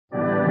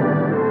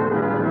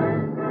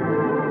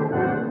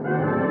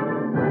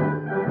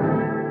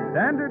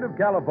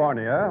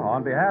California,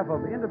 on behalf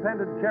of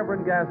independent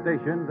Chevron gas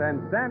stations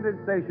and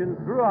standard stations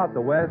throughout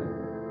the West,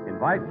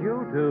 invites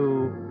you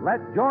to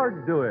Let George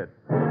Do It.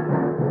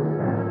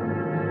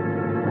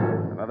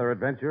 Another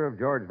adventure of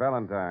George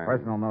Valentine.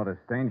 Personal notice.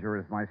 Danger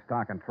is my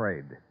stock and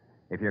trade.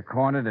 If you're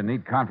cornered and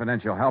need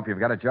confidential help,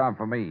 you've got a job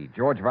for me,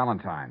 George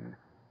Valentine.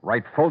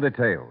 Write full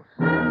details.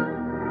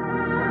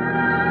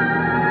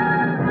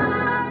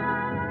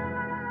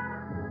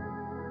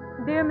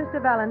 Dear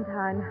Mr.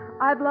 Valentine,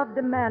 I've loved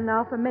a man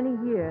now for many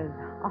years,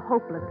 a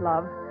hopeless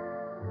love.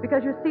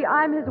 Because, you see,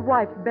 I'm his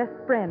wife's best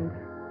friend.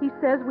 He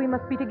says we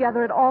must be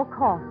together at all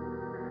costs.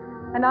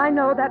 And I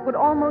know that would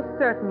almost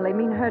certainly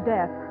mean her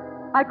death.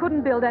 I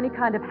couldn't build any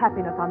kind of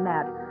happiness on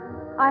that.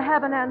 I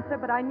have an answer,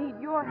 but I need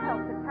your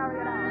help to carry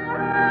it out.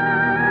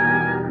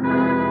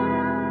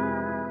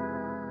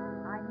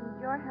 I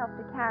need your help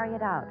to carry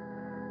it out.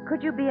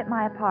 Could you be at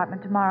my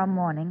apartment tomorrow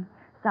morning?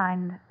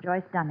 Signed,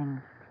 Joyce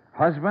Dunning.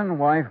 Husband,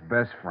 wife,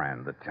 best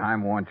friend. The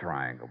time-worn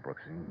triangle,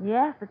 Brooksy.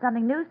 Yes, but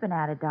something new's been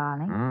added,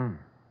 darling.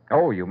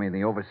 Oh, you mean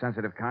the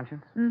oversensitive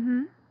conscience?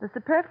 Mm-hmm. The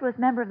superfluous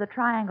member of the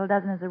triangle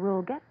doesn't, as a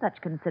rule, get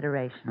such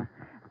consideration,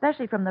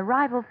 especially from the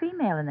rival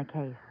female in the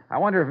case. I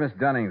wonder if Miss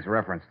Dunning's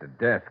reference to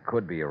death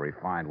could be a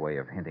refined way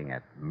of hinting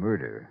at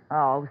murder.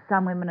 Oh,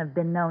 some women have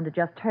been known to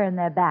just turn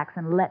their backs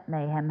and let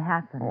mayhem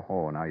happen.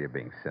 Oh, now you're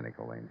being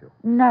cynical, Angel.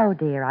 No,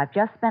 dear. I've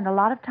just spent a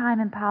lot of time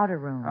in powder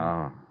room.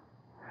 Oh.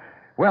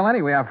 Well,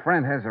 anyway, our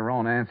friend has her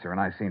own answer, and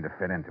I seem to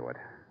fit into it.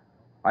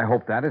 I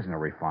hope that isn't a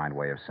refined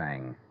way of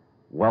saying,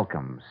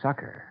 welcome,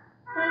 sucker.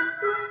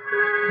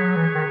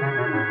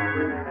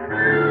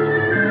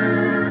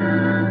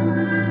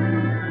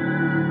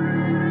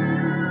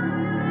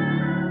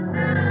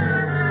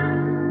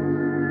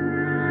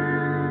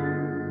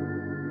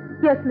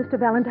 Yes, Mr.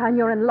 Valentine,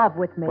 you're in love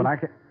with me. But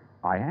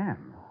I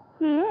am.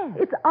 He is.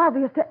 It's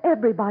obvious to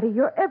everybody.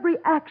 Your every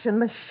action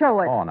must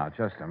show it. Oh, now,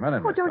 just a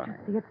minute, Oh, Miss don't Dunning.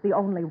 you see? It's the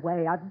only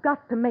way. I've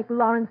got to make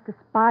Lawrence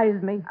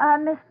despise me.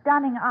 Miss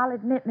Dunning, I'll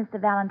admit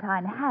Mr.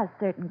 Valentine has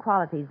certain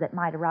qualities that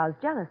might arouse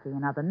jealousy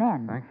in other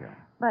men. Thank you.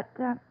 But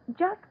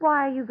just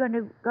why are you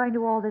going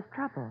to all this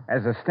trouble?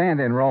 As a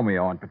stand-in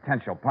Romeo and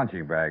potential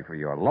punching bag for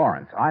your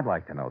Lawrence, I'd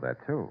like to know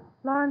that, too.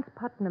 Lawrence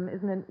Putnam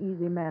isn't an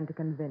easy man to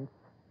convince.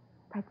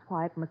 That's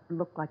why it must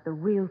look like the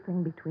real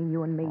thing between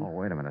you and me. Oh,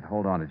 wait a minute.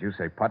 Hold on. Did you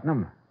say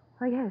Putnam?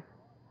 Oh, yes.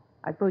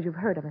 I suppose you've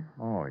heard of him.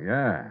 Oh,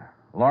 yeah.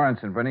 Lawrence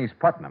and Bernice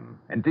Putnam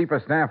in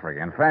deepest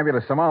Africa, in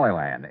fabulous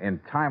Somaliland, in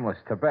timeless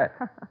Tibet.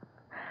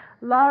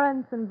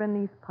 Lawrence and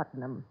Bernice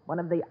Putnam, one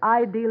of the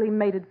ideally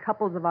mated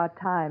couples of our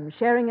time,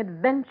 sharing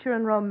adventure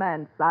and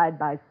romance side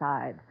by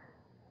side.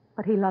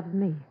 But he loves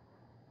me.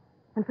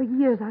 And for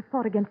years I've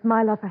fought against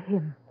my love for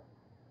him.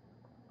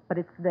 But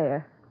it's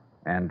there.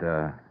 And,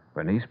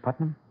 Bernice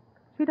Putnam?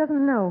 She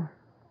doesn't know.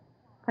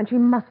 And she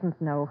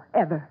mustn't know,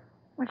 ever.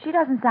 Well, she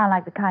doesn't sound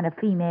like the kind of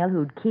female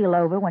who'd keel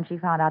over when she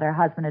found out her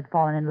husband had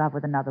fallen in love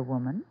with another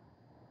woman.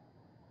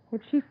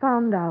 If she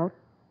found out,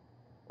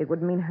 it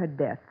would mean her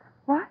death.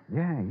 What?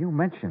 Yeah, you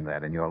mentioned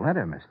that in your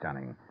letter, Miss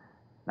Dunning.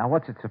 Now,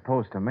 what's it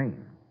supposed to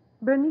mean?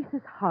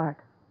 Bernice's heart.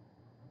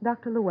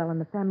 Dr. Llewellyn,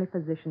 the family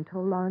physician,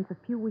 told Lawrence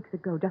a few weeks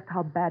ago just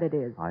how bad it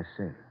is. I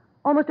see.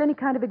 Almost any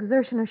kind of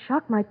exertion or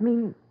shock might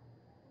mean...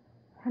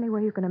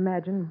 Anyway, you can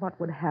imagine what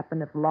would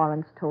happen if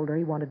Lawrence told her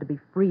he wanted to be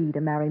free to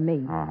marry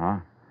me. Uh-huh.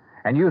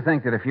 And you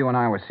think that if you and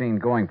I were seen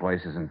going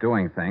places and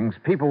doing things,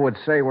 people would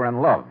say we're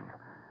in love.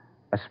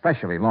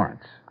 Especially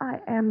Lawrence. I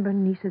am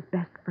Bernice's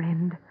best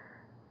friend.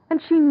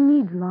 And she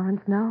needs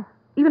Lawrence now,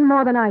 even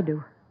more than I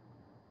do.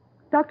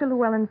 Dr.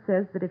 Llewellyn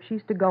says that if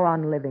she's to go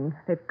on living,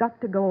 they've got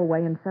to go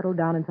away and settle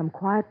down in some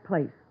quiet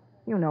place.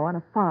 You know, on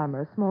a farm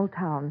or a small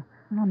town.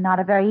 Well, not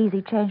a very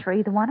easy change for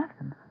either one of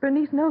them.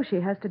 Bernice knows she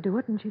has to do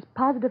it, and she's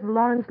positive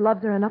Lawrence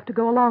loves her enough to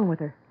go along with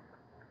her.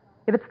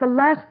 If it's the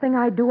last thing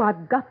I do,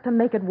 I've got to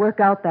make it work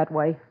out that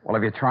way. Well,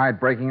 have you tried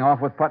breaking off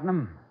with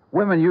Putnam?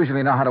 Women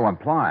usually know how to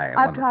imply.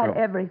 I've tried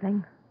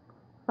everything.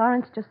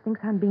 Lawrence just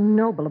thinks I'm being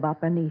noble about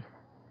Bernice.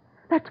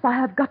 That's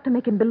why I've got to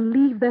make him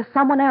believe there's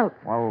someone else.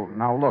 Well,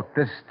 now, look,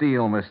 this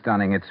deal, Miss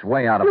Dunning, it's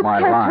way out of my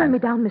You can't line. turn me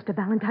down, Mr.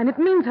 Valentine. It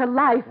means her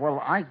life.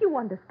 Well, You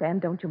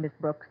understand, don't you, Miss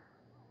Brooks?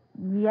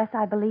 Yes,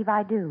 I believe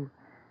I do.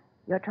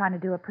 You're trying to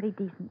do a pretty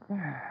decent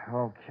thing.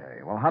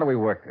 Okay. Well, how do we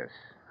work this?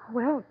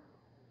 Well,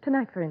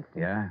 tonight, for instance.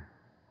 Yeah?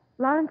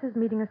 Lawrence is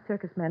meeting a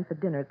circus man for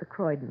dinner at the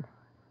Croydon.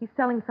 He's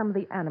selling some of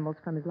the animals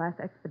from his last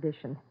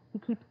expedition. He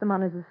keeps them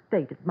on his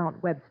estate at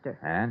Mount Webster.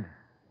 And?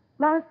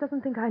 Lawrence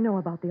doesn't think I know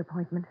about the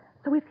appointment.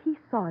 So if he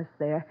saw us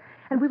there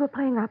and we were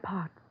playing our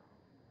parts,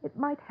 it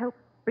might help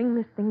bring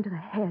this thing to the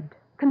head.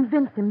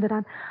 Convince him that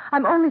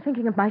I'm only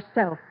thinking of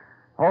myself.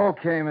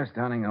 Okay, Miss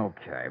Dunning,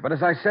 okay. But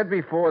as I said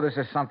before, this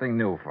is something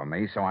new for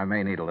me, so I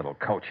may need a little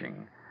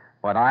coaching.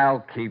 But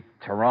I'll keep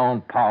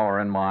Tyrone Power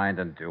in mind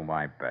and do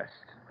my best.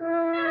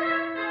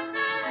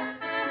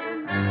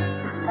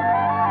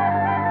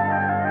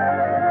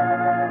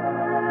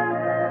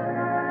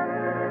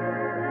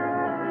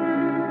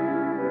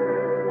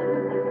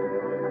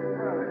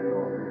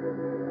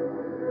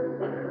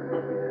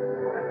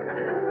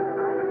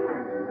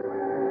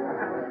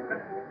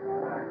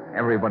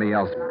 Everybody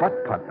else but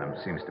Putnam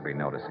seems to be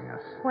noticing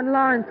us. When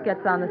Lawrence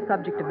gets on the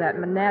subject of that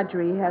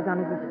menagerie he has on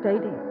his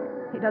estate,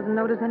 he doesn't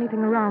notice anything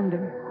around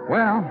him.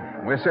 Well,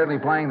 we're certainly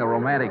playing the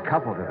romantic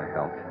couple to the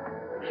hilt.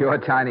 Your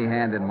tiny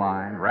hand in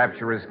mine,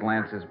 rapturous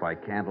glances by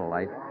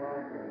candlelight.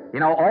 You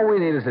know, all we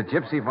need is a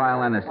gypsy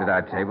violinist at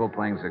our table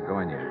playing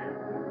Zagonia.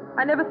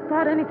 I never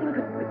thought anything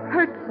could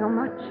hurt so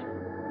much.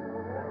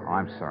 Oh,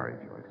 I'm sorry,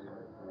 Joyce.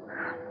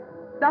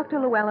 Dr.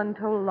 Llewellyn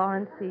told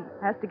Lawrence he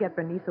has to get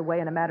Bernice away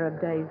in a matter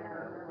of days.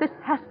 This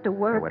has to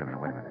work. Hey, wait a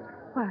minute.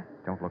 What?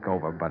 Don't look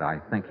over, but I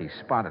think he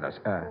spotted us.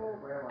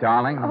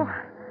 Darling?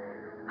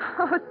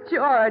 Oh,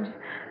 George.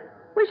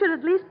 We should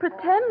at least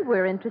pretend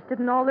we're interested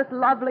in all this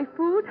lovely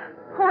food.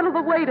 What'll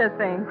the waiter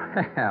think?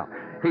 Well,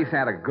 he's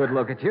had a good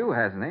look at you,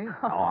 hasn't he?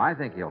 Oh, I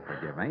think he'll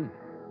forgive me.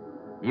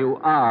 You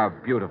are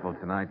beautiful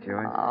tonight,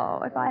 Joyce.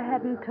 Oh, if I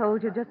hadn't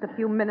told you just a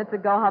few minutes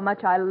ago how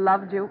much I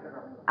loved you,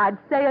 I'd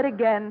say it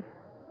again.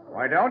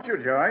 Why don't you,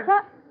 Joyce?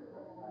 What?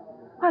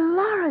 Why,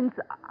 Lawrence,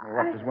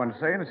 What does one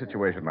say in a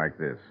situation like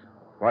this?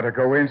 What a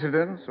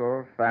coincidence,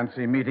 or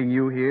fancy meeting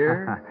you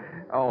here?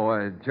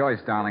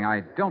 Joyce, darling,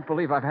 I don't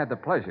believe I've had the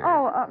pleasure.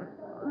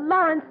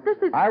 Lawrence, this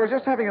is... I was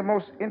just having a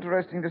most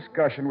interesting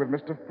discussion with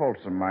Mr.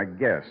 Folsom, my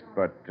guest,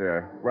 but,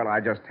 I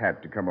just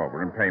had to come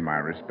over and pay my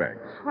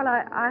respects. Well,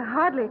 I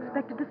hardly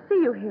expected to see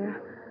you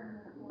here.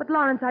 But,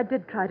 Lawrence, I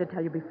did try to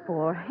tell you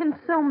before, in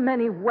so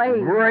many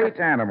ways. Great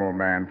animal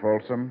man,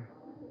 Folsom.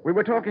 We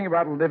were talking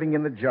about living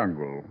in the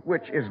jungle,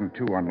 which isn't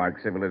too unlike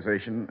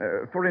civilization.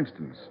 For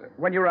instance,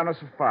 when you're on a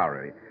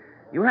safari,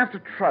 you have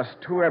to trust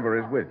whoever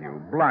is with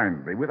you,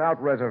 blindly,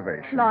 without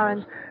reservation.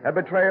 Lawrence. A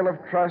betrayal of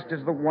trust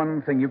is the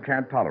one thing you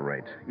can't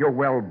tolerate. Your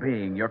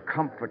well-being, your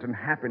comfort and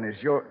happiness,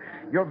 your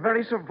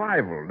very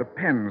survival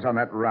depends on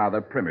that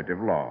rather primitive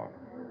law.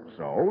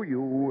 So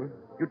you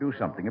do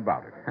something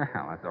about it.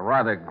 Well, that's a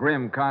rather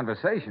grim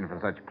conversation for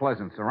such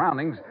pleasant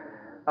surroundings.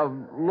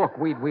 Look,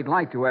 we'd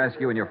like to ask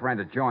you and your friend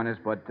to join us,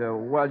 but,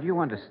 you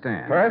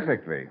understand.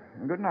 Perfectly.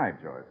 Good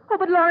night, Joyce. Oh,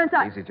 but, Lawrence,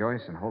 Easy,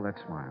 Joyce, and hold that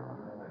smile.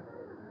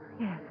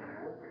 Yes.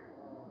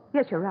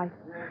 Yes, you're right.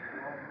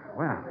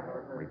 Well,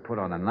 we put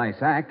on a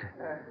nice act,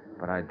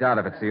 but I doubt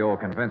if it's the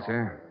old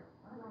convincer.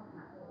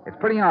 It's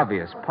pretty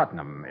obvious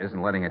Putnam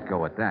isn't letting it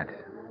go at that.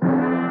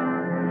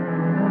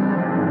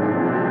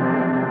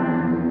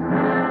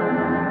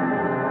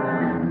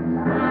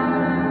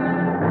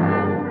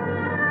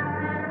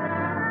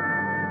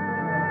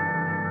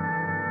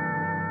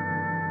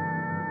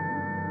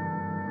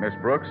 Miss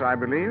Brooks, I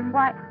believe?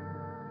 Why,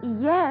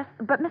 yes,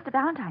 but Mr.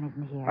 Valentine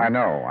isn't here. I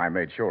know. I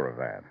made sure of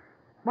that.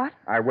 What?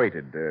 I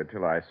waited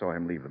till I saw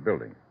him leave the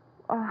building.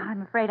 Oh,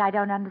 I'm afraid I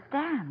don't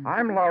understand.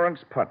 I'm Lawrence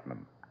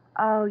Putnam.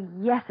 Oh,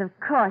 yes, of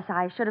course.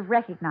 I should have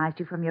recognized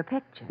you from your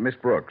picture. Miss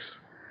Brooks,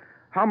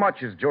 how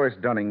much is Joyce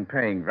Dunning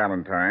paying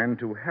Valentine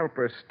to help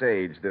her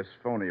stage this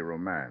phony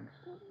romance?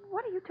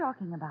 What are you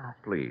talking about?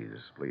 Please.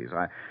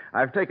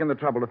 I've taken the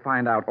trouble to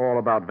find out all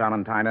about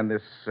Valentine and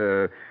this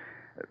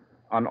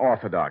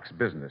unorthodox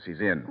business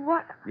he's in.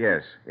 What?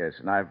 Yes,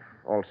 and I've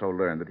also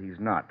learned that he's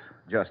not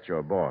just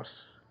your boss.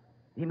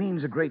 He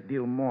means a great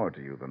deal more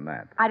to you than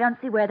that. I don't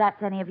see where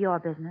that's any of your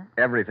business.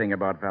 Everything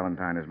about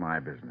Valentine is my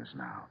business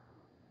now.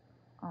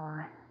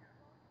 Oh,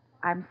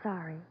 I'm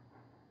sorry.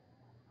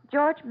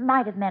 George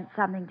might have meant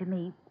something to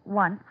me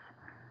once,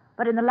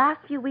 but in the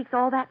last few weeks,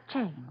 all that's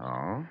changed.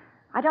 Oh?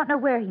 I don't know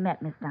where he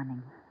met Miss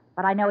Dunning,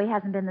 but I know he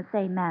hasn't been the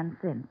same man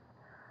since.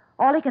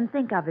 All he can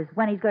think of is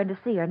when he's going to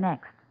see her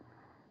next.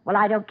 Well,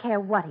 I don't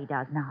care what he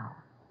does now.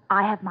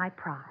 I have my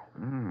pride.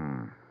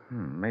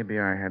 Maybe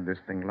I had this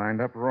thing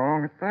lined up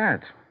wrong at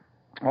that.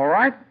 All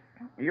right.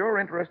 You're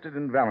interested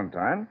in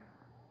Valentine.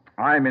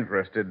 I'm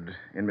interested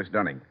in Miss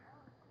Dunning.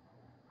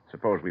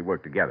 Suppose we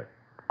work together.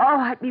 Oh,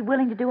 I'd be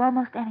willing to do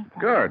almost anything.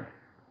 Good.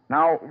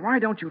 Now, why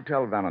don't you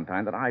tell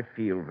Valentine that I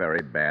feel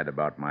very bad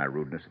about my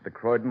rudeness at the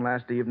Croydon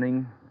last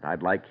evening?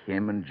 I'd like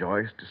him and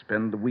Joyce to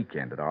spend the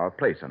weekend at our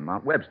place on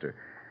Mount Webster.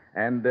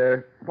 And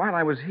while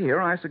I was here,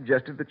 I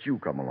suggested that you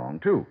come along,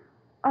 too.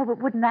 Oh, but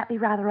wouldn't that be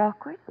rather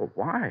awkward? Well,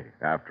 why?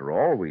 After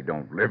all, we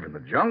don't live in the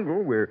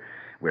jungle. We're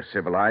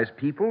civilized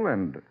people,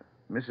 and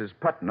Mrs.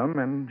 Putnam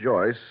and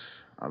Joyce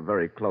are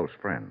very close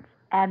friends.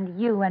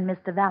 And you and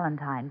Mr.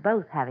 Valentine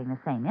both having the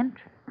same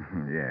interest.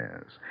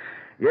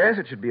 Yes,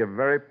 it should be a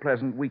very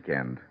pleasant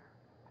weekend.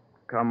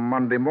 Come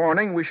Monday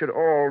morning, we should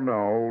all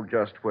know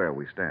just where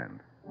we stand.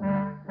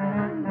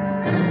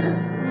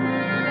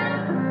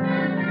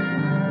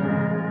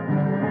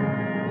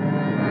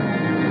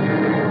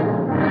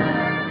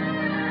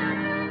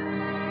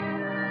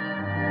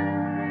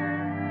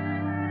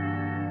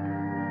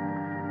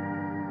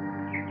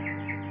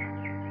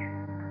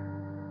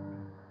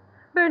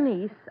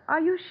 Bernice, are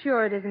you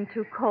sure it isn't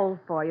too cold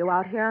for you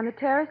out here on the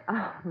terrace?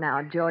 Oh,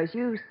 now, Joyce,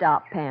 you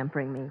stop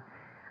pampering me.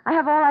 I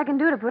have all I can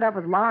do to put up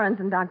with Lawrence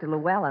and Dr.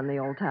 Llewellyn, the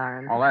old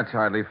tyrants. Oh, that's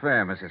hardly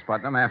fair, Mrs.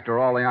 Putnam. After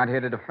all, they aren't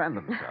here to defend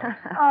themselves.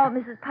 Oh,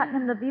 Mrs.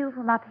 Putnam, the view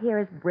from up here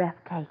is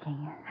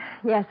breathtaking.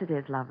 Yes, it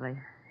is lovely.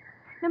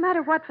 No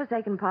matter what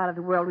forsaken part of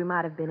the world we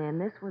might have been in,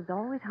 this was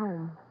always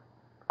home.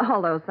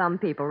 Although some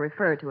people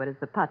refer to it as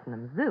the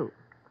Putnam Zoo.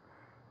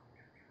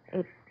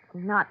 It's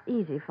not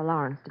easy for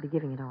Lawrence to be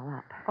giving it all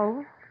up.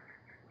 Oh?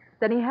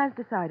 Then he has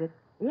decided.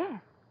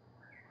 Yes.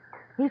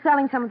 He's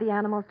selling some of the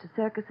animals to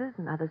circuses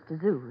and others to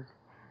zoos.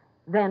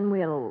 Then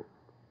we'll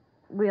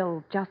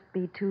just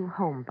be two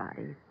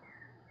homebodies.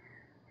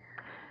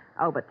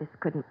 Oh, but this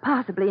couldn't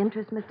possibly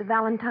interest Mr.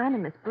 Valentine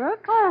and Miss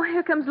Brooks. Oh,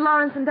 here comes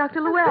Lawrence and Dr.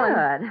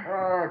 Llewellyn.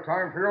 Good.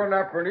 Time for your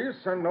nap,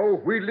 Bernice, and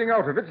no wheedling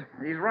out of it.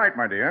 He's right,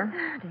 my dear.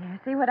 Dear,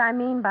 see what I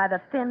mean by the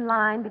thin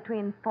line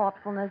between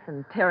thoughtfulness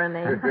and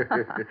tyranny?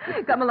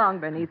 Come along,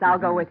 Bernice. I'll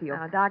go with you.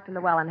 Now, Dr.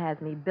 Llewellyn has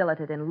me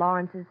billeted in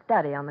Lawrence's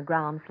study on the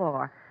ground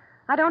floor.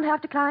 I don't have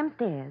to climb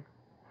stairs.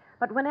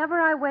 But whenever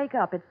I wake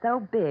up, it's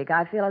so big,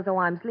 I feel as though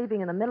I'm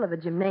sleeping in the middle of a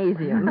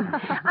gymnasium.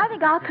 I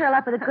think I'll curl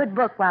up with a good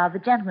book while the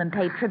gentlemen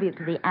pay tribute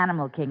to the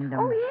animal kingdom.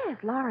 Oh, yes,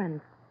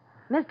 Lawrence.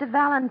 Mr.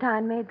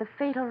 Valentine made the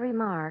fatal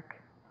remark.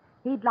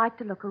 He'd like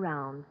to look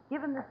around.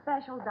 Give him the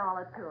special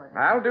dollar tour.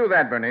 I'll do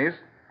that, Bernice.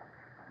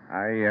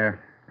 I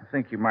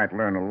think you might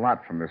learn a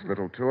lot from this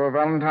little tour,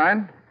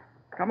 Valentine.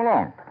 Come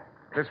along.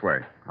 This way.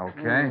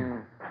 Okay.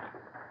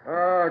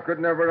 I could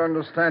never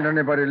understand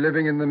anybody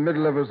living in the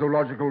middle of a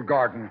zoological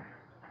garden.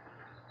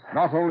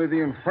 Not only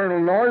the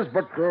infernal noise,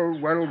 but,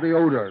 the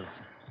odors.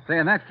 Say,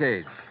 in that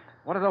cage,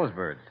 what are those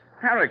birds?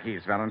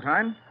 Parakeets,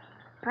 Valentine.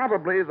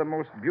 Probably the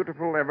most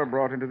beautiful ever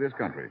brought into this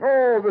country.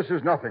 Oh, this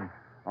is nothing.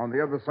 On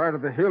the other side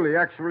of the hill, he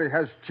actually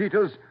has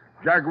cheetahs,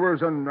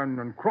 jaguars,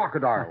 and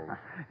crocodiles.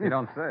 You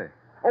don't say.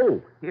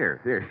 Oh,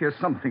 here's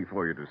something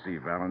for you to see,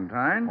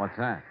 Valentine. What's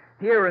that?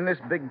 Here in this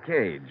big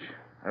cage,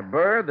 a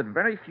bird that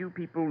very few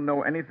people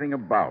know anything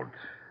about.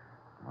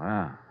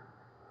 Wow.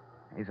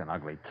 He's an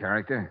ugly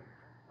character.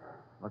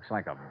 Looks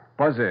like a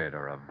buzzard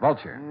or a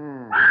vulture.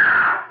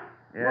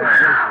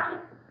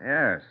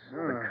 Yes.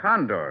 The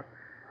condor.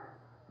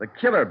 The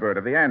killer bird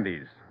of the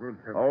Andes.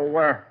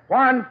 Oh,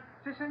 Juan.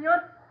 Si,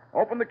 senor.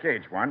 Open the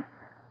cage, Juan.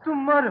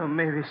 Tomorrow,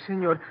 maybe,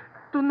 senor.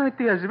 Tonight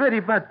he has very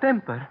bad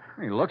temper.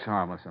 He looks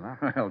harmless enough.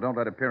 Well, don't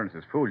let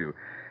appearances fool you.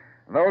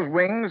 Those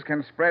wings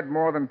can spread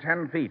more than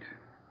 10 feet.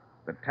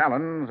 The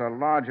talons are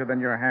larger than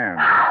your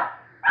hand.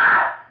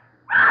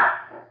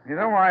 You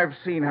know, I've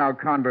seen how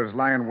condors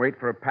lie in wait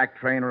for a pack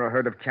train or a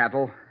herd of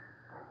cattle.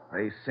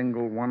 They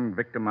single one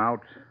victim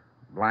out,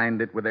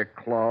 blind it with their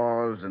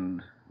claws,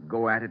 and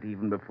go at it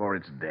even before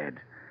it's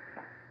dead.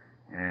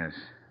 Yes,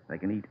 they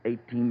can eat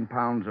 18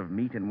 pounds of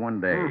meat in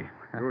one day.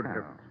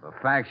 The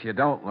facts you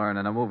don't learn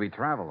in a movie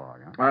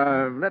travelogue,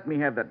 huh? Let me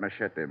have that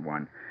machete,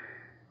 one.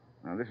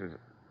 Now, this is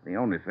the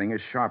only thing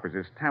as sharp as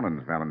his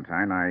talons,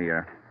 Valentine.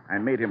 I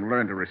made him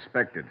learn to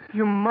respect it.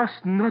 You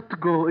must not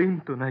go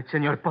in tonight,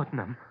 Senor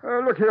Putnam.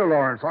 Look here,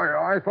 Lawrence.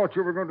 I thought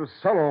you were going to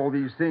sell all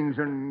these things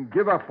and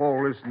give up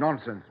all this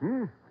nonsense,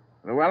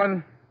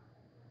 Llewellyn,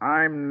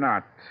 I'm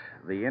not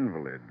the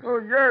invalid. Oh,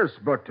 yes,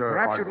 but...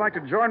 Perhaps you'd like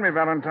to join me,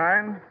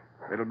 Valentine.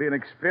 It'll be an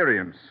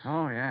experience.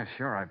 Oh, yeah,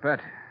 sure, I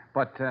bet.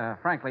 But,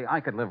 frankly,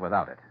 I could live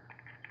without it.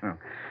 Oh,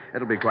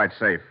 it'll be quite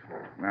safe.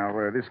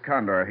 Now, this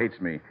condor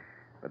hates me,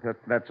 but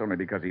that's only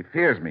because he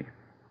fears me.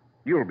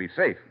 You'll be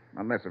safe,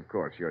 unless, of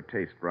course, your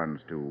taste runs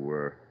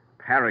to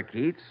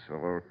parakeets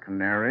or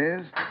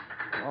canaries.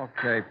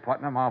 Okay,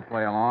 Putnam, I'll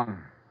play along.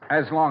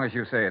 As long as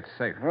you say it's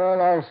safe.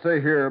 Well, I'll stay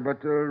here,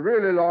 but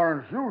really,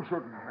 Lawrence, you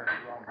shouldn't.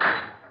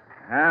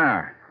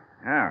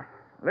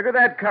 Look at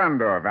that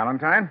condor,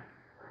 Valentine.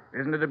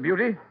 Isn't it a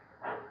beauty?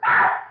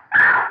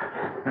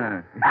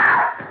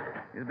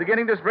 He's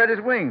beginning to spread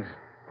his wings.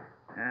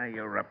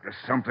 You're up to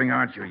something,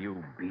 aren't you,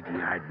 you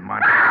beady-eyed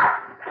monster?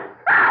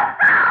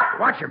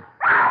 Watch him.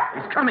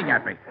 He's coming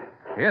at me.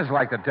 He is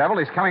like the devil.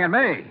 He's coming at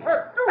me.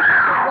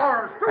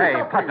 Lawrence, Hey,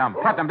 Putnam,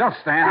 don't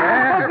stand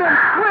there.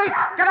 Putnam, wait!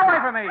 Get away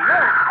from me.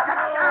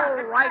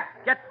 All right,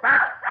 get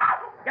back.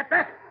 Get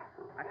back.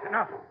 That's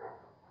enough.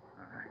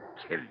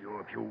 I'd kill you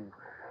if you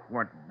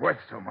weren't worth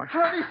so much.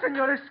 Hurry,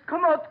 senores.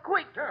 Come out,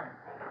 quick.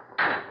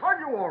 Are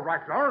you all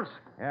right, Lawrence?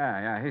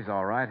 Yeah, he's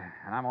all right.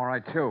 And I'm all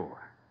right, too.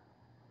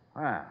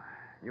 Well,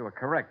 you were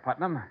correct,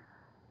 Putnam.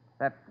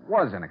 That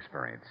was an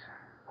experience.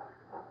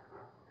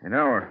 You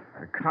know,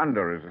 a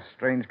condor is a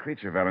strange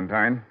creature,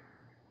 Valentine.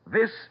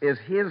 This is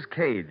his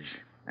cage,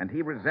 and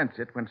he resents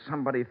it when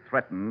somebody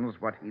threatens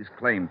what he's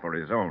claimed for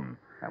his own.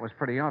 That was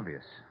pretty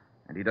obvious.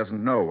 And he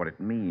doesn't know what it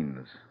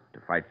means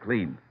to fight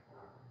clean.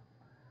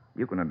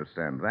 You can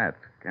understand that,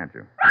 can't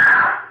you?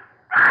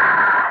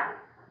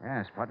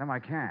 Yes, Putnam, I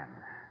can.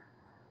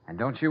 And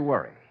don't you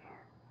worry.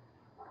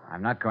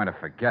 I'm not going to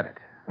forget it.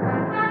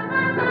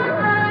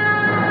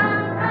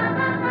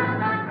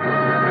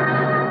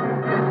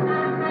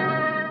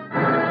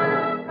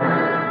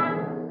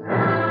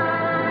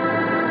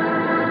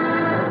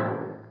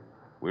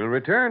 We'll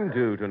return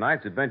to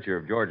tonight's adventure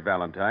of George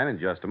Valentine in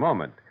just a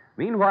moment.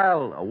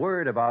 Meanwhile, a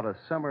word about a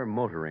summer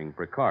motoring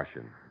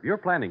precaution. If you're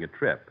planning a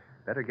trip,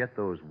 better get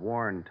those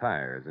worn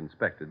tires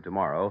inspected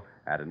tomorrow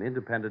at an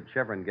independent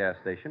Chevron gas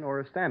station or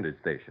a standard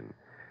station.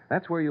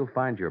 That's where you'll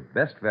find your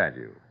best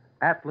value,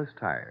 Atlas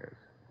Tires,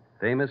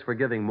 famous for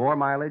giving more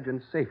mileage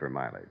and safer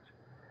mileage.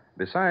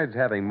 Besides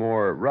having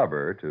more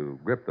rubber to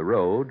grip the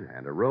road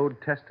and a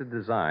road-tested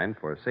design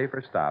for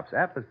safer stops,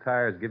 Atlas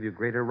tires give you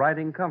greater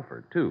riding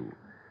comfort, too.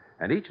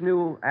 And each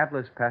new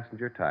Atlas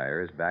passenger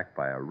tire is backed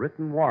by a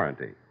written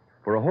warranty.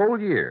 For a whole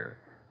year,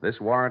 this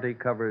warranty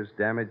covers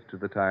damage to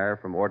the tire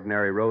from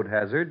ordinary road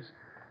hazards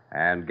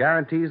and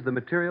guarantees the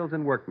materials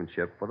and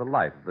workmanship for the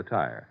life of the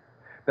tire.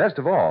 Best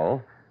of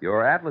all,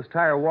 your Atlas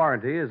tire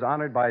warranty is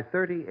honored by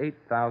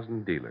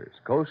 38,000 dealers,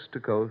 coast to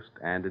coast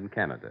and in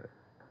Canada.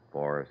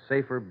 For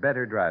safer,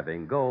 better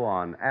driving, go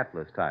on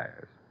Atlas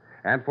tires.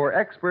 And for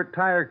expert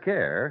tire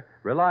care,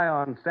 rely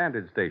on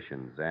standard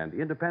stations and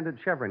independent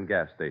Chevron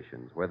gas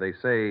stations where they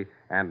say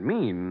and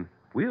mean,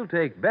 we'll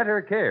take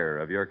better care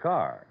of your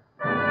car.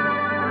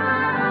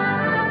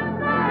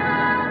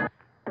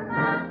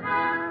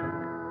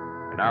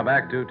 Now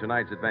back to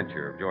tonight's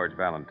adventure of George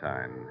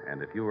Valentine.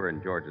 And if you were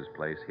in George's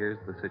place, here's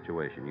the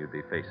situation you'd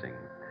be facing.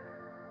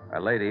 A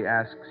lady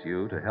asks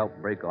you to help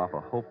break off a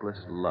hopeless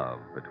love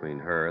between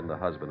her and the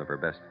husband of her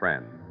best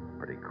friend.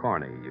 Pretty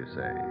corny, you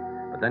say.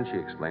 But then she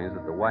explains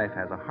that the wife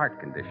has a heart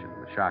condition.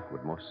 The shock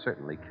would most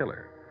certainly kill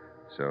her.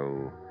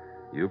 So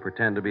you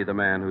pretend to be the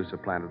man who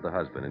supplanted the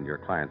husband in your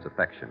client's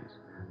affections.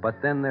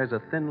 But then there's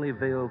a thinly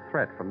veiled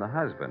threat from the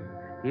husband.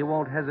 He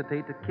won't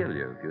hesitate to kill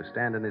you if you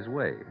stand in his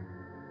way.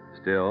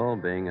 Still,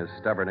 being as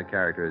stubborn a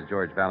character as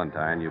George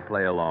Valentine, you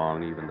play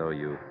along even though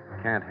you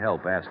can't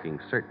help asking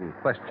certain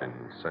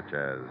questions, such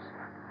as...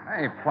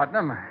 Hey,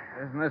 Putnam,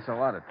 isn't this a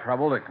lot of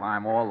trouble to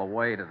climb all the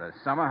way to the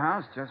summer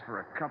house just for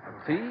a cup of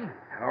tea?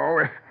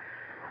 Oh,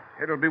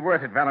 it'll be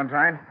worth it,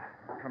 Valentine.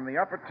 From the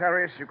upper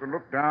terrace, you can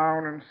look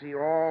down and see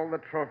all the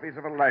trophies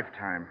of a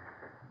lifetime.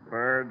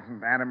 Birds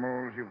and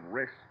animals you've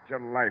risked your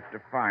life to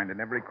find in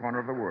every corner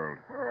of the world.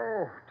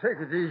 Oh, take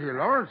it easy,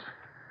 Lawrence.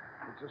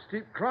 It's a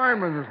steep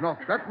climb, and there's not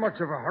that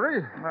much of a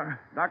hurry.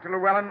 Dr.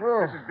 Llewellyn,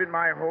 This has been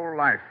my whole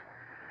life.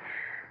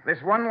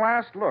 This one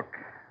last look,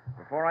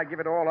 before I give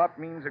it all up,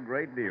 means a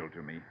great deal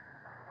to me.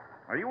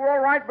 Are you all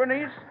right,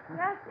 Bernice?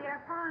 Yes, dear,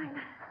 fine.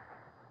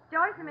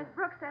 Joyce and Miss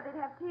Brooks said they'd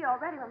have tea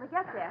already when we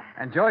get there.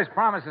 And Joyce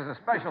promises a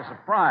special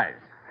surprise.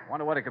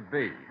 Wonder what it could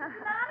be. What's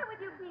the matter with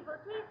you people?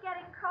 Tea's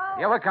getting cold.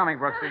 Yeah, we're coming,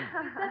 Brooksy.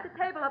 We set the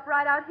table up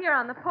right out here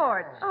on the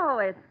porch. Oh,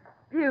 it's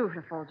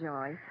beautiful,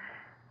 Joyce.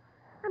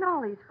 And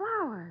all these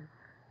flowers.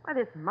 Why,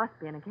 this must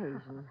be an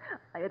occasion.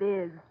 It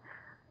is.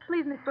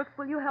 Please, Miss Brooks,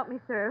 will you help me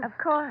serve? Of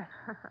course.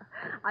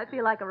 I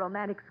feel like a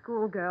romantic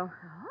schoolgirl.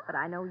 But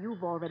I know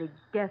you've already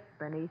guessed,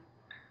 Bernice.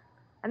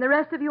 And the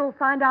rest of you will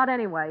find out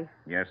anyway.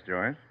 Yes,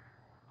 Joyce?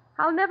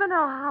 I'll never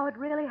know how it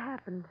really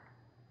happened.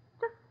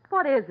 Just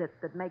what is it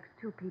that makes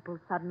two people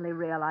suddenly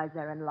realize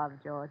they're in love,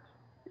 George?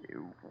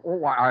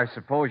 Oh, I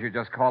suppose you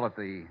just call it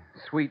the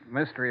sweet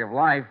mystery of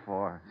life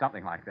or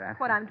something like that.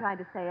 What I'm trying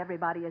to say,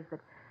 everybody, is that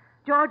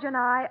George and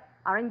I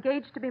are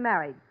engaged to be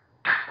married.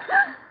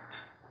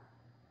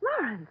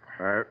 Lawrence.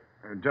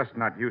 Just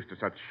not used to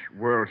such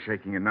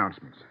world-shaking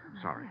announcements.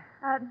 Sorry.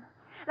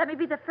 Let me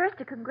be the first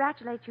to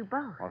congratulate you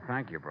both. Well,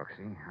 thank you,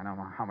 Brooksy. I know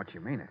how much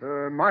you mean it.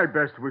 My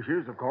best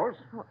wishes, of course.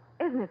 Well,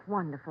 isn't it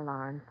wonderful,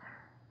 Lawrence?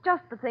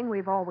 Just the thing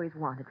we've always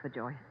wanted for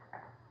Joyce.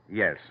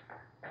 Yes.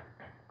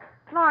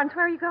 Lawrence,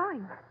 where are you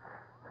going?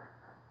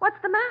 What's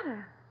the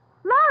matter?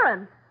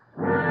 Lawrence!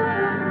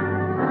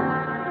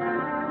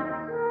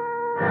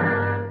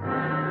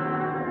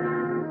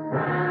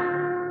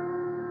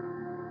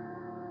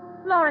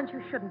 Lawrence,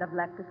 you shouldn't have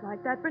left us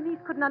like that. Bernice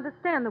couldn't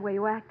understand the way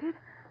you acted.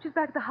 She's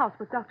back at the house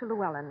with Dr.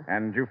 Llewellyn.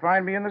 And you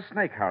find me in the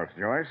snake house,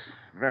 Joyce.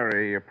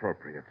 Very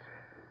appropriate.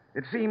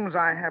 It seems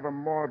I have a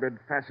morbid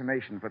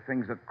fascination for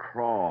things that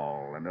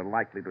crawl and are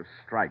likely to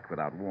strike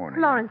without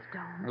warning. Lawrence,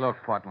 don't. Look,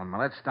 Putnam,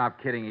 let's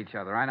stop kidding each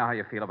other. I know how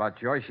you feel about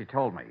Joyce. She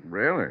told me.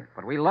 Really?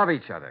 But we love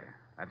each other.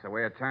 That's the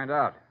way it turned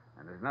out.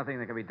 And there's nothing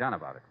that can be done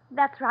about it.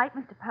 That's right,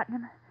 Mr.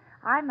 Putnam.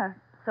 I'm a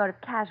sort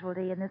of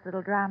casualty in this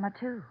little drama,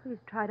 too. Please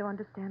try to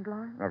understand,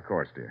 Lawrence. Of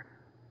course, dear.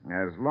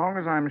 As long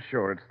as I'm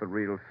sure it's the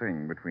real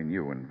thing between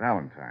you and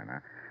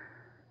Valentine,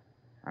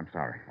 I'm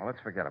sorry. Well, let's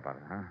forget about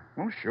it, huh?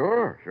 Oh,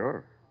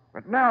 sure.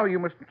 But now you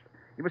must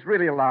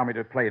really allow me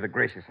to play the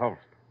gracious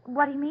host.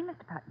 What do you mean,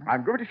 Mr. Putnam?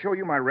 I'm going to show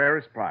you my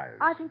rarest prize.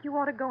 I think you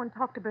ought to go and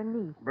talk to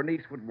Bernice.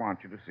 Bernice would want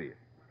you to see it.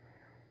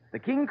 The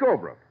king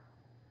cobra.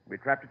 We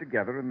trapped it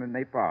together in the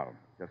Nepal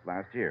just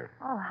last year.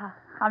 Oh,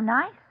 how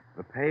nice.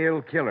 The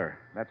pale killer.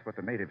 That's what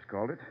the natives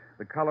called it.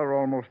 The color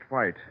almost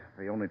white.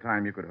 The only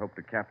time you could hope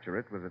to capture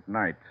it was at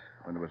night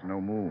when there was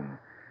no moon.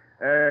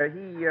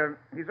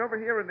 He's over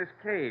here in this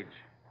cage.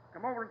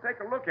 Come over and take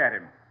a look at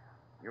him.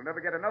 You'll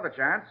never get another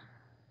chance.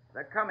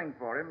 They're coming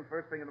for him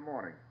first thing in the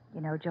morning.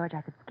 You know, George,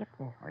 I could skip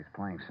this. Well, he's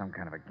playing some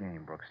kind of a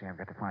game, Brooksy. I've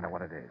got to find out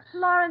what it is.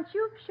 Lawrence,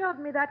 you've showed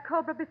me that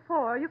cobra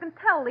before. You can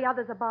tell the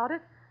others about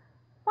it.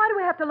 Why do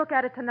we have to look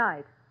at it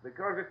tonight?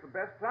 Because it's the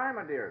best time,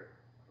 my dear.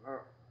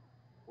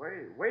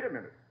 Wait a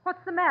minute.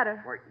 What's the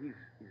matter? Why,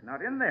 he's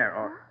not in there.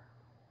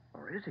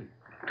 Or is he?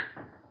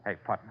 Hey,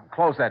 Putnam,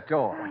 close that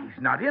door. Why,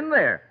 he's not in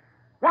there.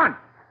 Juan!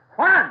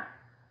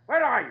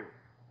 Where are you?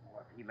 Oh,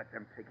 if he let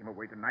them take him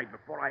away tonight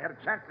before I had a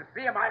chance to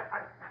see him,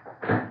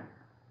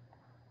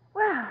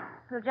 Well,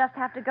 we'll just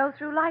have to go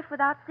through life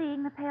without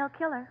seeing the pale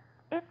killer.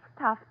 It's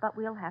tough, but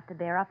we'll have to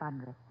bear up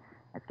under it.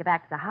 Let's get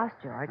back to the house,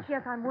 George.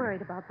 Yes, I'm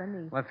worried about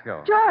Bernice. Let's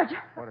go. George!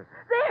 What is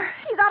it? There!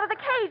 He's out of the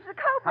cage, the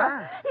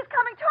cobra. Huh? He's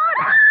coming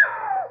toward us.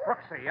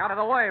 Brooksy, out of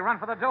the way. Run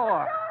for the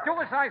door.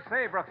 Do as I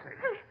say, Brooksy.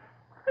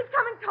 He's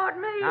coming toward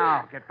me.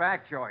 Now, get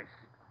back, Joyce.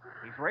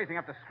 He's raising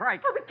up to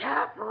strike. Oh, be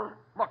careful.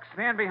 Look,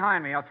 stand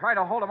behind me. I'll try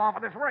to hold him off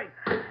at this rate.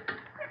 It's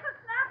a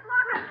snap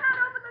lock. I can't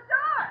open the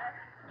door.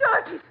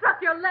 George, he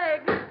struck your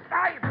leg.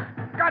 I've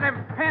got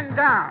him pinned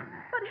down.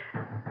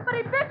 But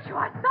he bit you.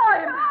 I saw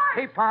him.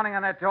 Keep pounding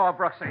on that door,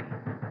 Brooksy.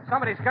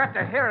 Somebody's got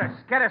to hear us.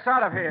 Get us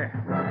out of here.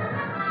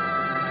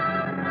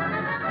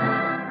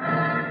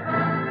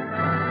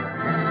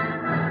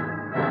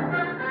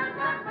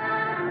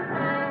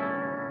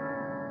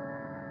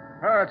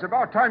 It's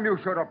about time you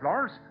showed up,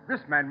 Lawrence. This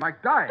man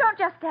might die. Don't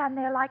just stand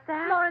there like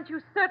that. Lawrence,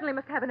 you certainly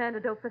must have an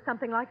antidote for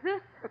something like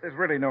this. But there's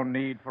really no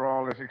need for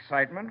all this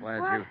excitement.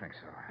 Glad you think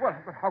so. Well,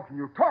 but how can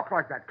you talk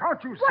like that?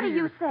 Can't you see? What are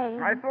you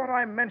saying? I thought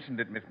I mentioned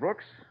it, Miss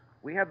Brooks.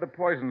 We had the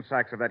poison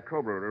sacs of that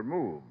cobra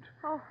removed.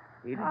 Oh.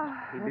 He'd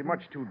be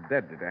much too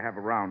deadly to have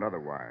around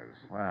otherwise.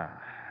 Well,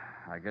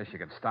 I guess you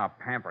could stop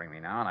pampering me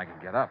now and I can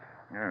get up.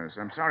 Yes,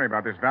 I'm sorry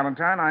about this,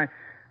 Valentine. I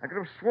could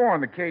have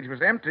sworn the cage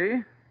was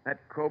empty.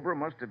 That cobra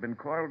must have been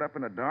coiled up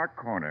in a dark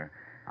corner.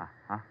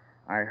 Uh-huh.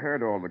 I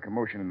heard all the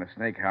commotion in the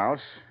snake house.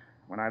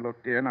 When I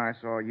looked in, I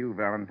saw you,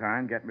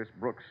 Valentine, get Miss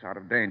Brooks out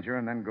of danger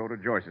and then go to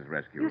Joyce's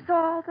rescue. You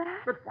saw all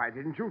that? But why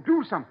didn't you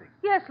do something?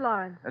 Yes,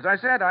 Lawrence. As I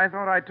said, I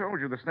thought I told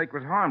you the snake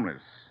was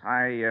harmless.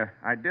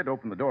 I did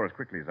open the door as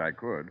quickly as I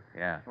could.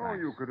 Yeah. Oh,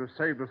 thanks. you could have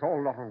saved us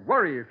all a lot of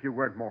worry if you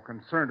weren't more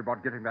concerned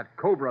about getting that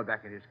cobra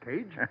back in his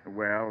cage.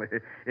 Well,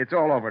 it's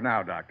all over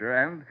now, Doctor,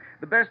 and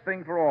the best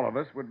thing for all of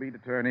us would be to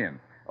turn in.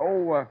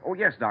 Oh,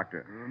 yes,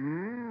 Doctor.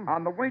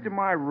 On the way to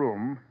my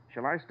room,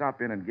 shall I stop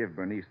in and give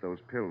Bernice those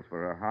pills for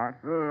her heart?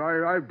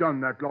 I've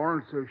done that,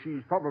 Lawrence.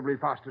 She's probably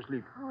fast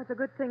asleep. Oh, it's a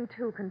good thing,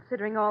 too,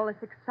 considering all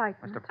this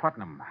excitement. Mr.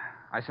 Putnam,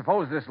 I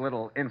suppose this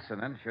little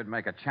incident should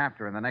make a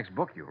chapter in the next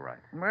book you write.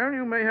 Well,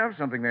 you may have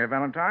something there,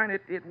 Valentine.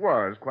 It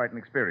was quite an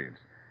experience.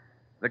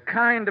 The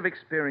kind of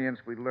experience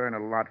we learn a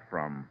lot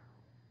from,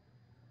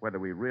 whether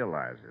we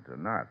realize it or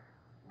not.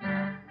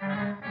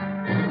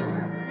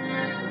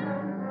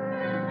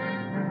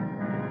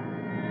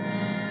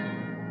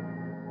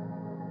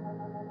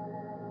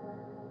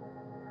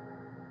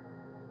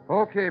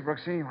 Okay,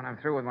 Brooksy, when I'm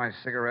through with my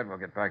cigarette, we'll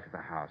get back to the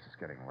house. It's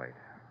getting late.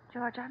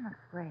 George, I'm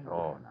afraid.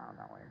 Oh,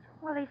 no, Angel.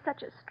 Well, he's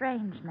such a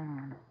strange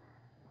man.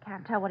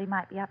 Can't tell what he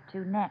might be up to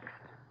next.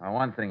 Well,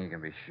 one thing you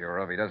can be sure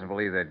of, he doesn't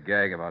believe that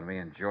gag about me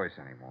and Joyce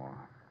anymore.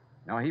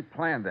 No, he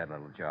planned that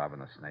little job in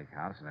the snake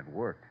house, and it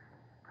worked.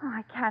 Oh,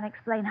 I can't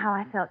explain how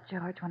I felt,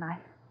 George, when I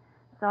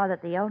saw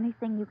that the only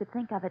thing you could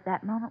think of at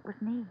that moment was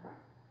me.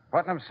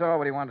 Putnam saw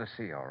what he wanted to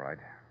see, all right.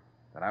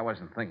 That I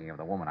wasn't thinking of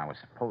the woman I was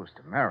supposed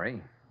to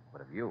marry,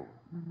 but of you.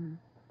 Mm-hmm.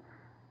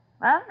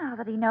 Well, now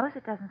that he knows,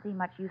 it doesn't seem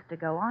much use to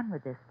go on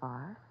with this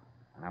farce.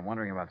 And I'm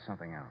wondering about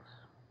something else.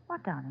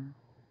 What, darling?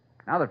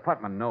 Now that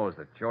Putnam knows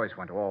that Joyce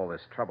went to all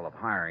this trouble of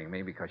hiring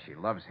me because she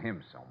loves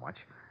him so much,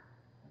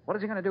 what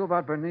is he going to do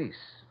about Bernice?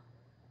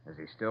 Is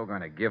he still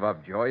going to give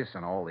up Joyce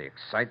and all the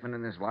excitement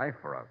in his life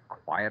for a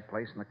quiet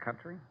place in the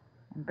country?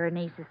 And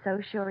Bernice is so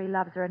sure he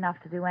loves her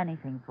enough to do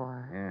anything for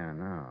her. Yeah,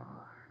 no.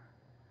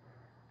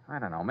 I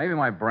don't know. Maybe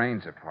my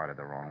brains are parted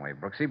the wrong way,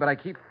 Brooksy, but I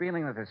keep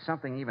feeling that there's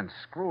something even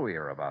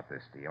screwier about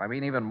this deal. I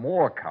mean, even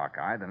more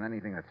cockeyed than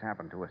anything that's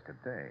happened to us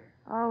today.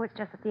 Oh, it's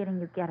just a feeling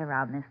you get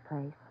around this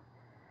place.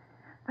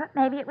 But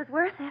maybe it was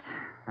worth it.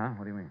 Huh?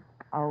 What do you mean?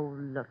 Oh,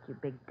 look, you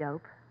big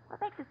dope. What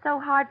makes it so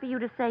hard for you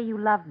to say you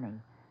love me?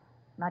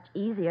 Much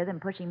easier than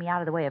pushing me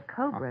out of the way of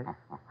cobras.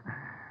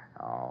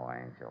 Oh,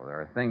 Angel,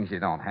 there are things you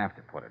don't have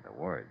to put into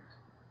words.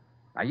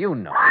 Now, you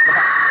know.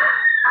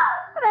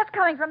 Well, that's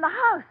coming from the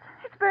house.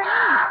 It's Bernice.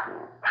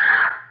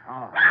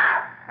 Oh,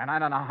 and I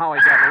don't know how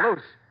he got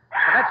loose,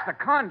 but that's the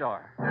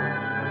condor.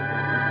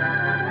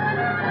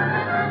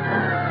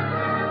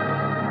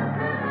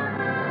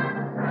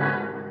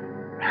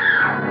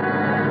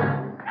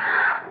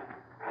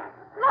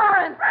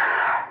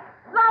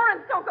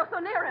 Lawrence, don't go so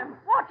near him.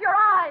 Watch your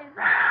eyes.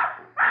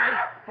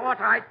 I thought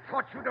I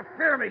taught you to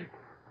fear me.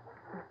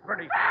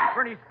 Bernice,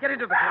 get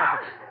into the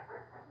closet.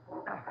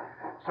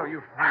 So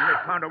you finally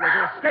found a way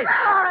to escape.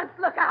 Lawrence,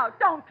 look out.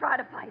 Don't try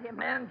to fight him.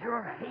 And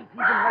your hate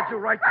even led you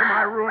right to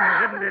my room,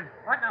 didn't it?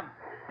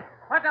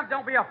 Putnam,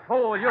 don't be a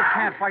fool. You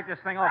can't fight this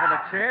thing off with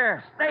a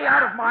chair. Stay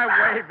out of my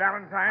way,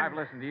 Valentine. I've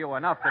listened to you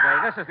enough today.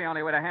 This is the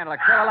only way to handle a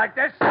killer like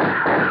this.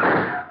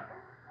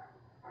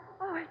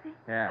 Oh, is he?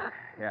 Yeah.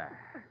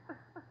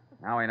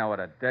 Now we know what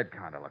a dead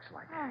condor looks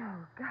like. Oh,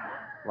 God.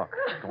 Look,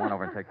 go on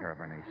over and take care of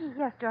Bernice.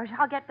 Yes, George.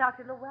 I'll get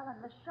Dr.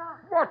 Llewellyn the shot.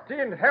 What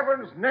in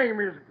heaven's name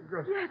is...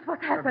 Yes, what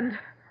happened?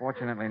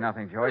 Fortunately,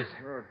 nothing, Joyce.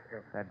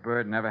 That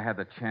bird never had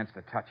the chance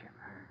to touch him.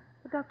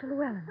 Dr.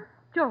 Llewellyn.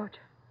 George.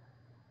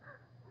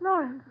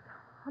 Lawrence,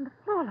 on the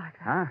floor like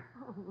that. Huh?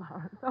 Oh,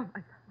 Lawrence. Oh, my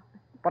God.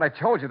 But I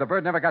told you the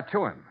bird never got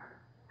to him.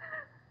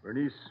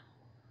 Bernice,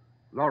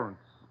 Lawrence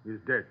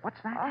is dead.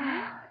 What's that?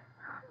 Oh,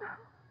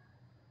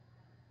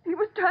 He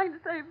was trying to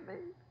save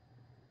me.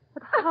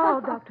 But how,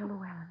 Dr.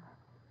 Llewellyn?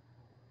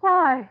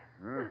 Why?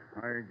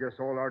 I guess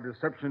all our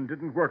deception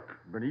didn't work,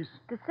 Bernice.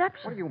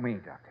 What do you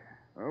mean,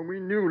 Doctor? We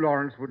knew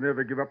Lawrence would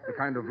never give up the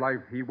kind of life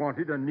he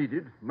wanted and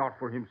needed, not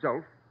for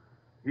himself.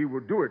 He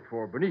would do it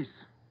for Bernice.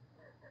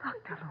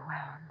 Dr.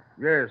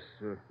 Llewellyn. Yes,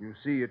 you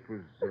see, it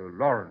was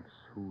Lawrence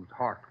whose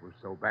heart was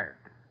so bad.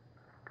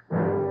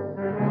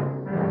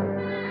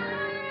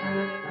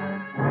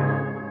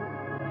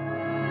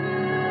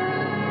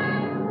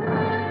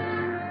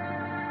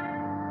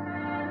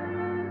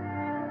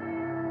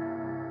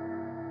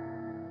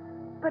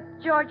 But,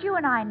 George, you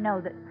and I know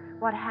that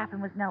what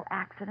happened was no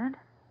accident.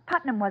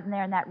 Putnam wasn't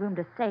there in that room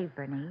to save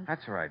Bernice.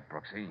 That's right,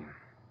 Brooksy.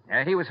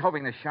 Yeah, he was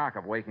hoping the shock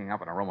of waking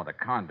up in a room with a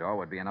condor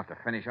would be enough to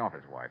finish off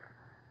his wife.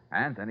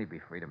 And then he'd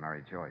be free to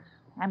marry Joyce.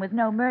 And with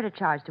no murder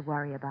charge to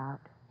worry about.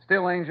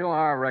 Still, Angel,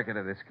 our record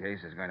of this case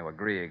is going to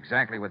agree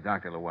exactly with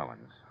Dr.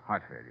 Llewellyn's.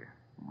 Heart failure.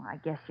 Well, I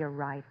guess you're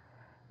right.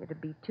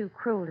 It'd be too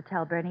cruel to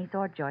tell Bernice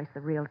or Joyce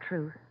the real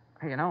truth.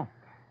 Hey, now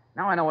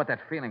I know what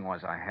that feeling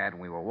was I had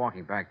when we were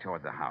walking back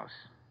toward the house.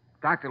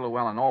 Dr.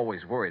 Llewellyn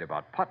always worried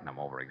about Putnam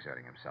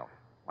overexerting himself,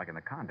 like in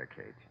the condor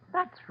cage.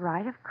 That's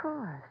right, of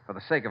course. For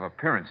the sake of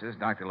appearances,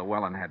 Dr.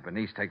 Llewellyn had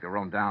Bernice take the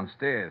room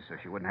downstairs so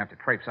she wouldn't have to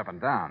traipse up and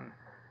down.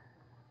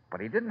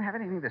 But he didn't have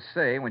anything to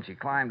say when she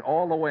climbed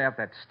all the way up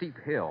that steep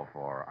hill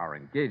for our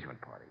engagement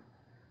party.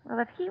 Well,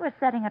 if he was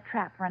setting a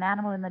trap for an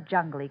animal in the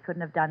jungle, he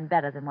couldn't have done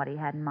better than what he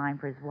had in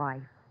mind for his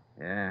wife.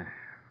 Yeah.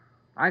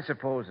 I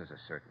suppose there's a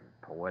certain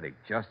poetic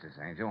justice,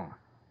 Angel.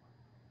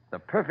 The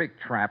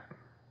perfect trap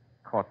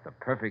caught the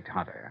perfect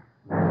hunter.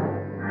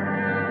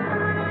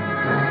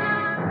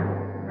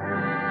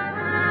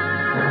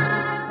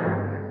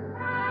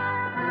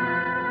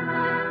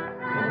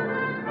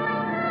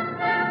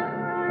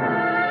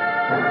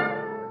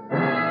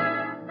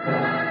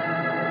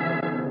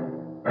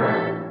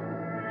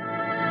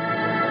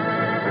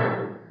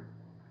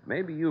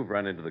 Maybe you've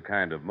run into the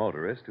kind of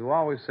motorist who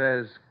always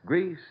says,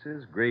 grease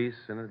is grease,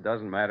 and it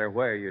doesn't matter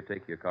where you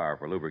take your car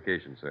for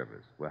lubrication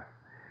service. Well,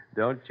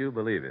 don't you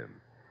believe him?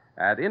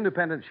 At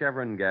independent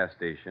Chevron gas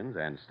stations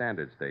and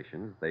standard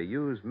stations, they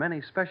use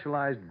many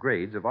specialized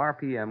grades of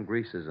RPM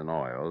greases and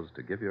oils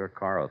to give your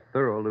car a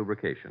thorough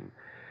lubrication.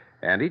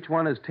 And each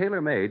one is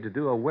tailor-made to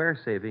do a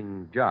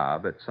wear-saving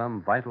job at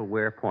some vital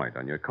wear point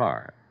on your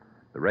car.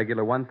 The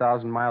regular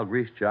 1,000-mile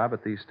grease job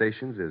at these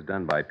stations is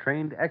done by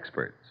trained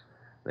experts.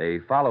 They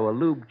follow a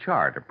lube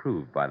chart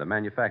approved by the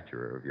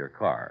manufacturer of your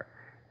car,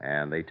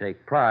 and they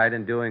take pride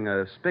in doing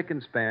a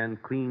spick-and-span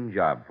clean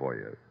job for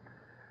you.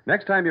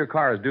 Next time your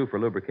car is due for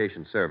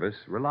lubrication service,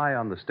 rely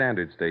on the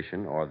standard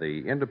station or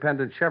the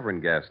independent Chevron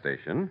gas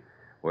station,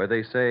 where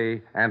they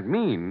say and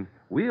mean,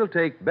 we'll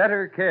take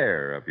better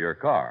care of your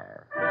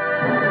car.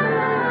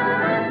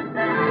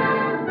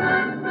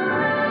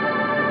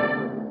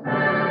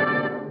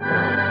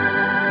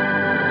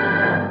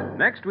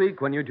 Next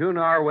week, when you tune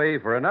our way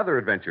for another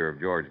adventure of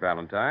George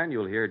Valentine,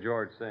 you'll hear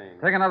George saying...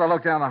 Take another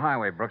look down the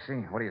highway,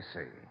 Brooksy. What do you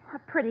see? A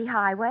pretty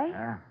highway.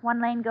 Yeah.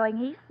 One lane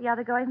going east, the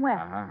other going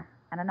west. Uh-huh.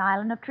 And an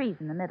island of trees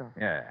in the middle.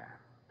 Yeah.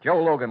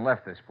 Joe Logan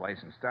left this place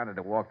and started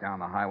to walk down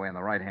the highway on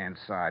the right-hand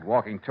side,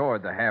 walking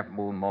toward the Half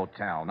Moon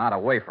Motel, not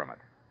away from it.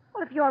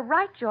 Well, if you're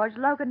right, George,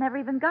 Logan never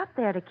even got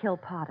there to kill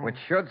Potter. Which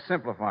should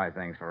simplify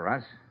things for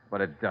us,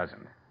 but it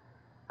doesn't.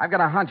 I've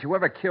got a hunch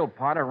whoever killed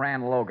Potter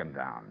ran Logan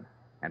down.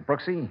 And,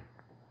 Brooksy,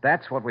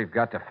 that's what we've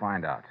got to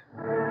find out.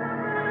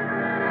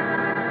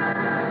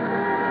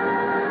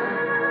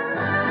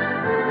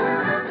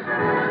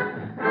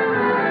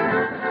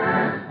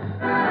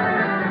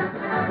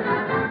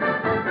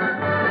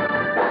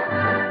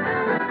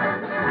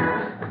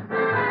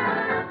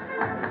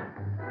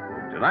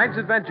 Tonight's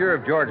adventure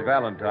of George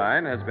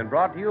Valentine has been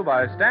brought to you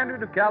by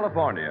Standard of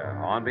California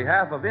on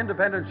behalf of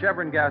independent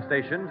Chevron gas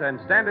stations and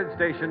standard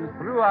stations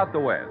throughout the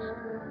West.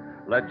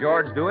 Let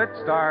George Do It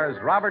stars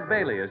Robert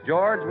Bailey as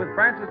George with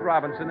Frances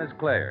Robinson as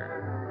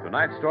Claire.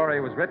 Tonight's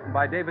story was written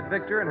by David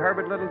Victor and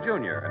Herbert Little,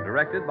 Jr. and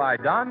directed by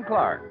Don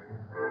Clark.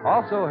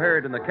 Also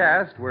heard in the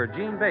cast were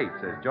Gene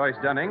Bates as Joyce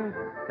Dunning,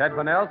 Ted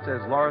Van Eltz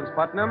as Lawrence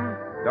Putnam,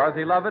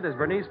 Dorothy Lovett as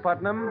Bernice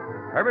Putnam,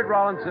 Herbert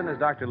Rawlinson as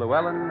Dr.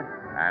 Llewellyn,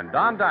 and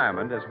Don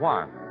Diamond as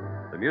Juan.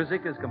 The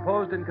music is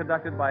composed and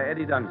conducted by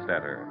Eddie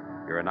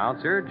Dunstetter. Your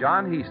announcer,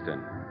 John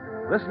Heaston.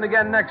 Listen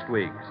again next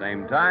week,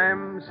 same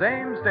time,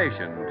 same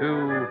station,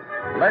 to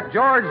Let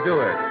George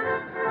Do It.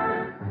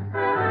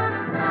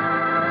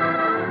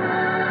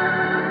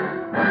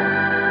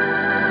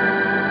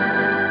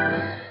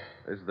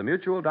 This is the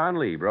Mutual Don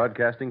Lee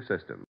Broadcasting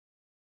System.